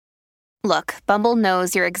Look, Bumble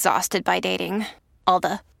knows you're exhausted by dating. All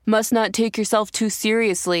the must not take yourself too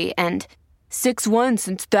seriously and 6'1"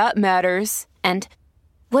 since that matters. And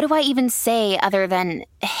what do I even say other than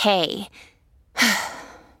hey?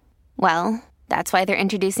 Well, that's why they're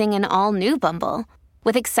introducing an all-new Bumble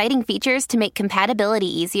with exciting features to make compatibility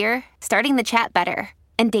easier, starting the chat better,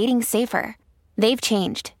 and dating safer. They've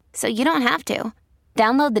changed, so you don't have to.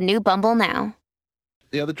 Download the new Bumble now.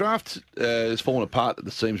 Yeah, the draft has fallen apart at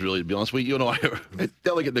the seams, really, to be honest. You and I are at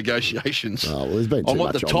delicate negotiations there's been too on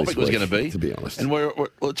what much the on topic this was week, going to be. to be honest. And well,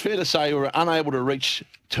 it's fair to say we're unable to reach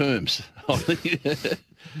terms.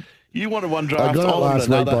 You wanted one draft, I got it last week,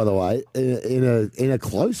 another. by the way, in a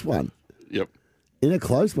close one. Yep. In a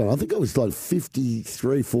close one. I think it was like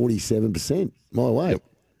 53-47% my way.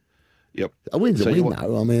 Yep. A win's a win,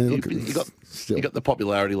 though. I mean, look, you got the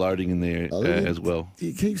popularity loading in there as well.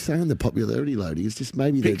 You keep saying the popularity loading. It's just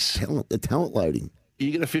maybe the talent loading.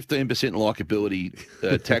 You get a 15%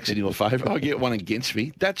 likability tax in your favour. I get one against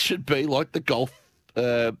me. That should be like the golf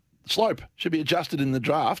slope. Should be adjusted in the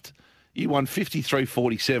draft. You won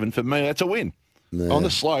 53-47. For me, that's a win. No. On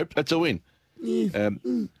the slope, that's a win. Yeah,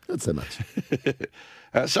 not so much.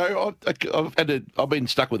 So I've been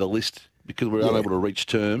stuck with a list because we're unable to reach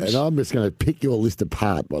terms. And I'm just going to pick your list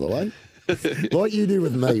apart, by the way. Like you do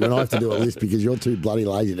with me when I have to do a list because you're too bloody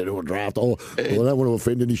lazy to do a draft. I don't want to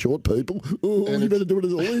offend any short people. You better do it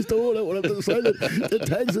as a list. I don't want to say that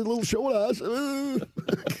tags a little short ass.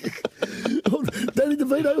 Danny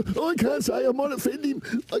DeVito, I can't say I might offend him.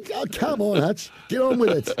 Come on, Hutch. Get on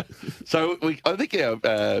with it. So I think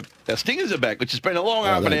our stingers are back, which has been a long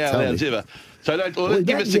half an hour now, Zipper. So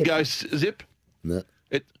give us a go, Zip. No.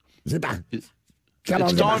 Zipper. It's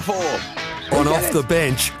time for... On Off the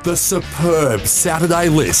Bench, the superb Saturday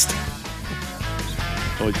list.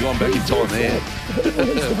 Oh, he's gone back in time there.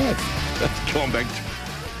 That's gone back.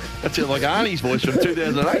 That sounds like Arnie's voice from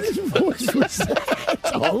 2008.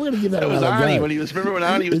 I'm going to give that was Arnie when he was. Remember when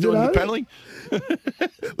Arnie was doing the paddling?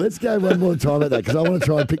 Let's go one more time at that because I want to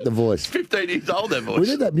try and pick the voice. 15 years old, that voice. We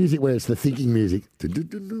did that music where it's the thinking music.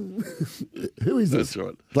 Who is this? That's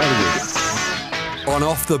right. Play it again. On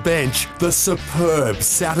Off the Bench, the superb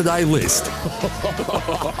Saturday list.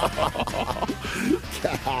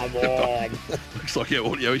 Come on. Looks like our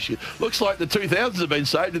audio issue. Looks like the 2000s have been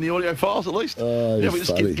saved in the audio files at least. Oh,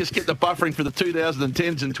 we just get the buffering for the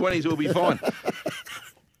 2010s and 20s, we'll be fine.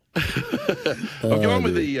 I've gone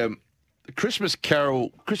with the Christmas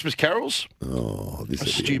carols. Oh, this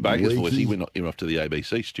is Stu Baker's voice. He went off to the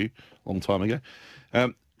ABC, Stu, a long time ago.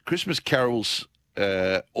 Christmas carols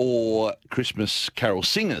or Christmas carol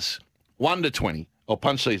singers, 1 to 20. I'll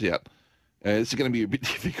punch these out. This is going to be a bit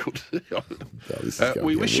difficult.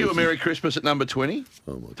 We wish you a Merry Christmas at number 20.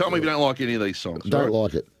 Tell me if you don't like any of these songs. Don't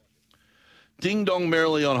like it. Ding Dong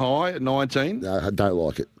Merrily on High at 19. No, I don't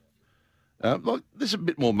like it. There's a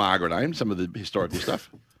bit more Margaret Ames, some of the historical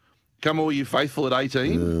stuff. Come All You Faithful at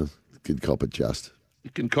 18. Can cop it just. You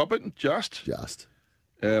can cop it just. Just.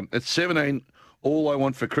 At 17, All I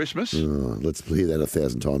Want for Christmas. Let's hear that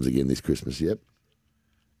 1,000 times again this Christmas, yep.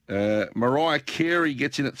 Mariah Carey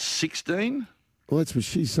gets in at 16. Well, that's what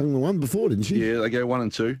she sung the one before, didn't she? Yeah, they go 1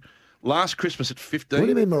 and 2. Last Christmas at 15. What do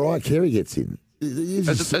you mean Mariah Carey gets in?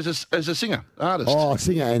 As a singer, artist. Oh,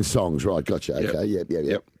 singer and songs, right, gotcha. Okay,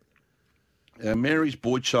 yep. Mary's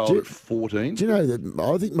Boy Child at 14. Do you know that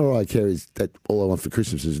I think Mariah Carey's that All I Want for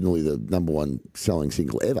Christmas is nearly the number one selling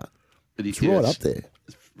single ever. It's right up there.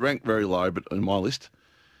 It's ranked very low, but on my list.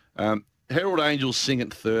 Herald Angels Sing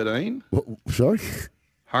at 13. What, sorry?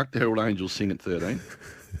 Hark the Herald Angels Sing at 13.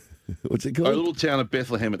 What's it called? A Little Town of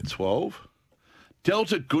Bethlehem at 12.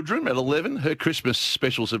 Delta Goodrem at 11. Her Christmas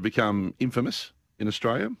specials have become infamous in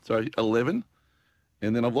Australia. So 11.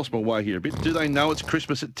 And then I've lost my way here a bit. Do They Know It's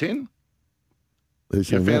Christmas at 10? Who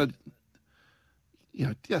sang that?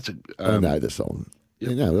 That's a... I know the song.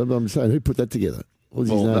 Yep. Yeah, no, I'm saying, who put that together? What was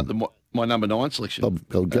his name? My number 9 selection.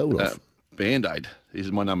 Geldof. Band-Aid is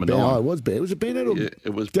my number 9. Oh, it was Band-Aid. Was it Band-Aid? Or... Yeah,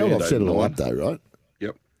 it was Geldof Band-Aid. set it all up, though, right?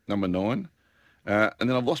 Yep, number 9. And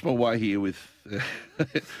then I've lost my way here with...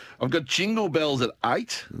 I've got Jingle Bells at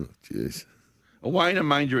 8. Oh, jeez. Away in a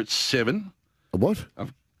Manger at 7. A what?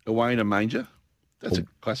 Away in a Manger. That's a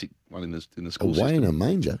classic one in the school system. Away in a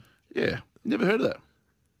Manger? Yeah. Never heard of that.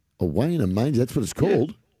 Away in a Manger? That's what it's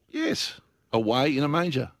called? Yeah. Yes. Away in a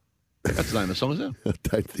Manger. That's the name of the song, isn't it? I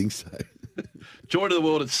don't think so. Joy to the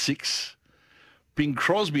World at 6. Bing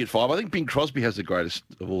Crosby at 5. I think Bing Crosby has the greatest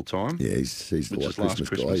of all time. Yeah, he's the white Christmas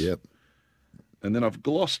guy, yep. And then I've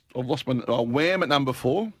lost my Wham at number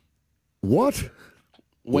 4. What?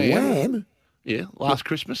 Wham? Yeah, Last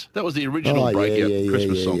Christmas. That was the original breakout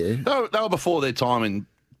Christmas song. Yeah. They were before their time in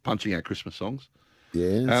punching out Christmas songs.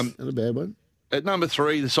 Yeah, not a bad one. At number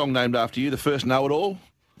 3, the song named after you, The First Know-It-All.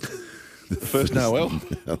 The First Noel.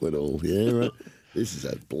 Know-It-All, yeah, right. This is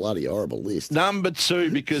a bloody horrible list. Number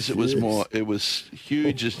 2, because it was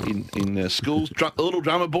huge just in schools. A Little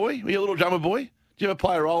Drummer Boy. Were you a Little Drummer Boy? Did you ever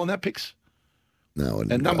play a role in that, Pix? No, I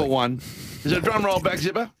didn't. And number 1, is it a drum roll back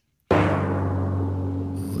zipper?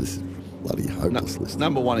 This is a bloody hopeless list.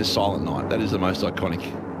 Number 1 is Silent Night. That is the most iconic.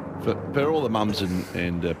 For all the mums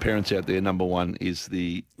and parents out there, number 1 is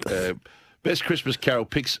the best Christmas carol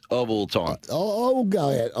picks of all time. I will go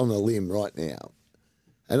out on a limb right now,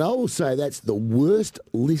 and I will say that's the worst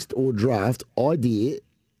list or draft idea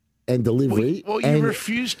and delivery. Well, you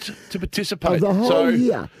refused to participate. Of the whole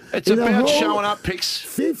year. It's about showing up,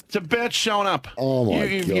 Pix. It's about showing up. Oh, my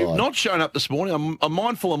God. You've not shown up this morning. I'm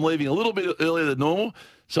mindful I'm leaving a little bit earlier than normal,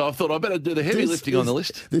 so I thought I better do the heavy lifting on the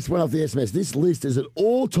list. This went off the SMS. This list is an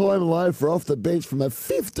all-time low for Off the Bench from a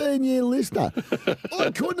 15-year listener.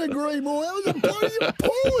 I couldn't agree more. That was a bloody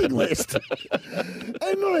appalling list.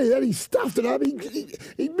 And not only that, he stuffed it up.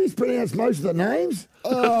 He mispronounced most of the names.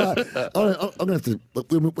 I'm going to have to,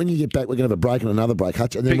 when you get back, we're going to have a break and another break,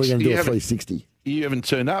 Hutch, and then Pix, we're going to do a 360. You haven't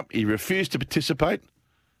turned up. You refused to participate.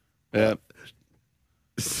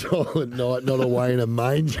 Silent Night, not away in a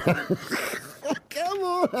manger. Come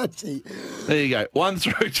on, Hutchie. There you go. 1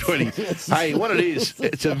 through 20. Hey, what it is,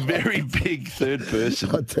 it's a very big third person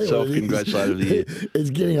self-congratulator of the year. It's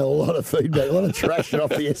getting a lot of feedback, a lot of trash off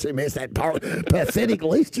the SMS, that pathetic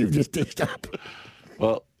list you've just dished up.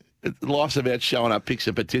 Well, life's about showing up, Pix,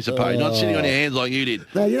 and participating, not sitting on your hands like you did.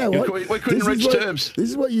 No, you know what? We couldn't reach terms.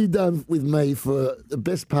 This is what you've done with me for the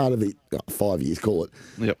best part of it, 5 years, call it.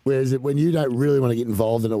 Yep. Whereas when you don't really want to get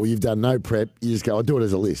involved in it or you've done no prep, you just go, I'll do it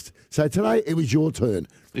as a list. So today, it was your turn.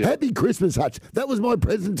 Yep. Happy Christmas, Hutch. That was my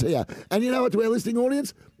present to you. And you know what, to our listening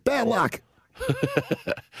audience? Bad luck.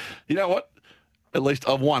 You know what? At least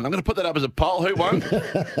I've won. I'm going to put that up as a poll. Who won? Do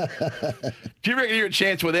you reckon you're a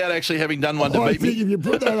chance without actually having done one to beat me? I think if you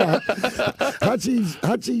put that up,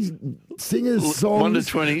 Hutchie's singers' songs 1 to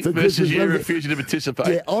 20 versus Christmas you refusing to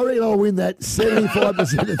participate. Yeah, I reckon I'll win that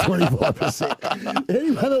 75% to 25%.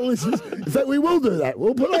 Anyone that listens, in fact, we will do that.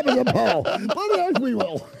 We'll put it up as a poll. Bloody oath we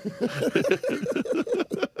will.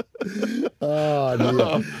 Oh,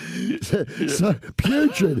 dear. So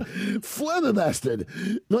putrid, flabbergasted.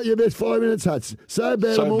 Not your best 5 minutes, Hutch. So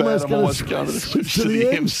bad, I'm almost going to switch to the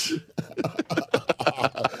M's.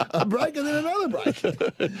 A break and then another break.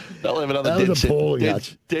 They'll have another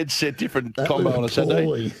dead set different combo on a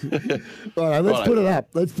Sunday. Right, let's put it up.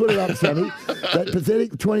 Let's put it up, Sammy. That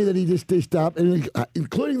pathetic 20 that he just dished up, and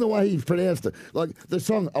including the way he's pronounced it. Like the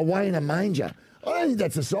song Away in a Manger. I don't think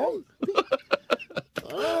that's a song. I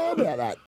don't know about that.